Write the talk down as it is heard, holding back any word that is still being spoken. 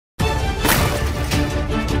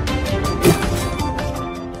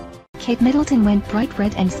Kate Middleton went bright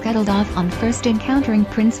red and scuttled off on first encountering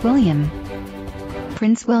Prince William.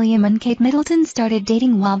 Prince William and Kate Middleton started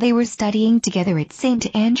dating while they were studying together at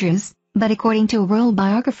St. Andrews, but according to a royal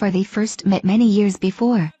biographer they first met many years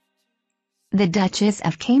before. The Duchess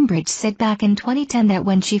of Cambridge said back in 2010 that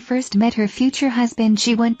when she first met her future husband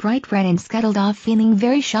she went bright red and scuttled off feeling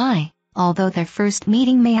very shy, although their first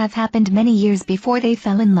meeting may have happened many years before they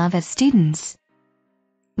fell in love as students.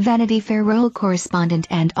 Vanity Fair royal correspondent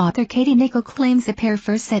and author Katie Nicholl claims the pair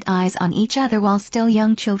first set eyes on each other while still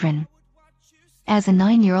young children. As a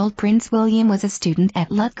 9-year-old, Prince William was a student at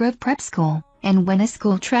Lutgrove Prep School, and when a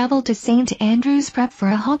school traveled to St. Andrews Prep for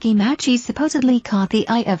a hockey match he supposedly caught the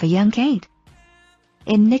eye of a young Kate.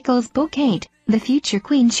 In Nicholl's book Kate, the Future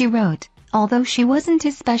Queen, she wrote, although she wasn't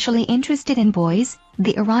especially interested in boys,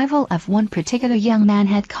 the arrival of one particular young man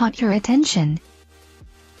had caught her attention.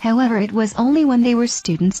 However, it was only when they were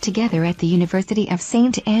students together at the University of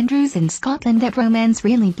St. Andrews in Scotland that romance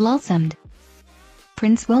really blossomed.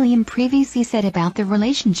 Prince William previously said about the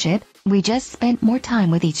relationship, "We just spent more time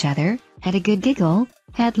with each other, had a good giggle,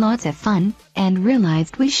 had lots of fun, and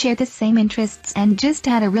realized we shared the same interests and just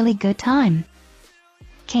had a really good time.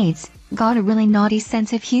 Kate's got a really naughty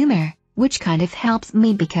sense of humor, which kind of helps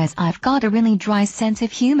me because I've got a really dry sense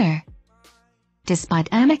of humor." Despite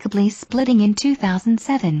amicably splitting in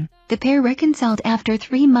 2007, the pair reconciled after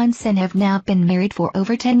 3 months and have now been married for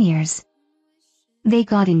over 10 years. They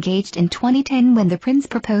got engaged in 2010 when the prince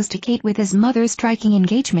proposed to Kate with his mother's striking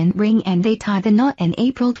engagement ring, and they tied the knot in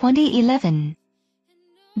April 2011.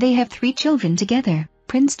 They have 3 children together: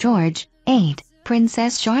 Prince George, 8,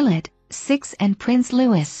 Princess Charlotte, 6 and Prince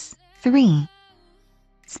Louis, 3.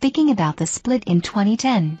 Speaking about the split in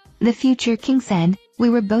 2010, the future king said, "We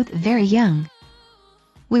were both very young.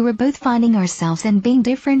 We were both finding ourselves and being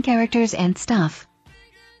different characters and stuff.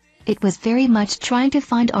 It was very much trying to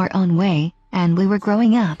find our own way, and we were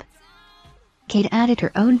growing up." Kate added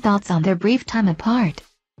her own thoughts on their brief time apart.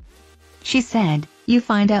 She said, "You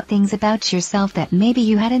find out things about yourself that maybe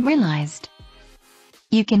you hadn't realized.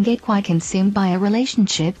 You can get quite consumed by a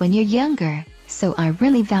relationship when you're younger, so I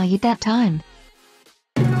really valued that time."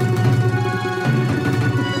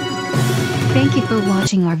 Thank you for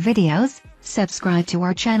watching our videos. Subscribe to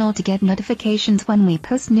our channel to get notifications when we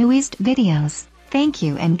post newest videos. Thank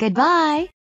you and goodbye.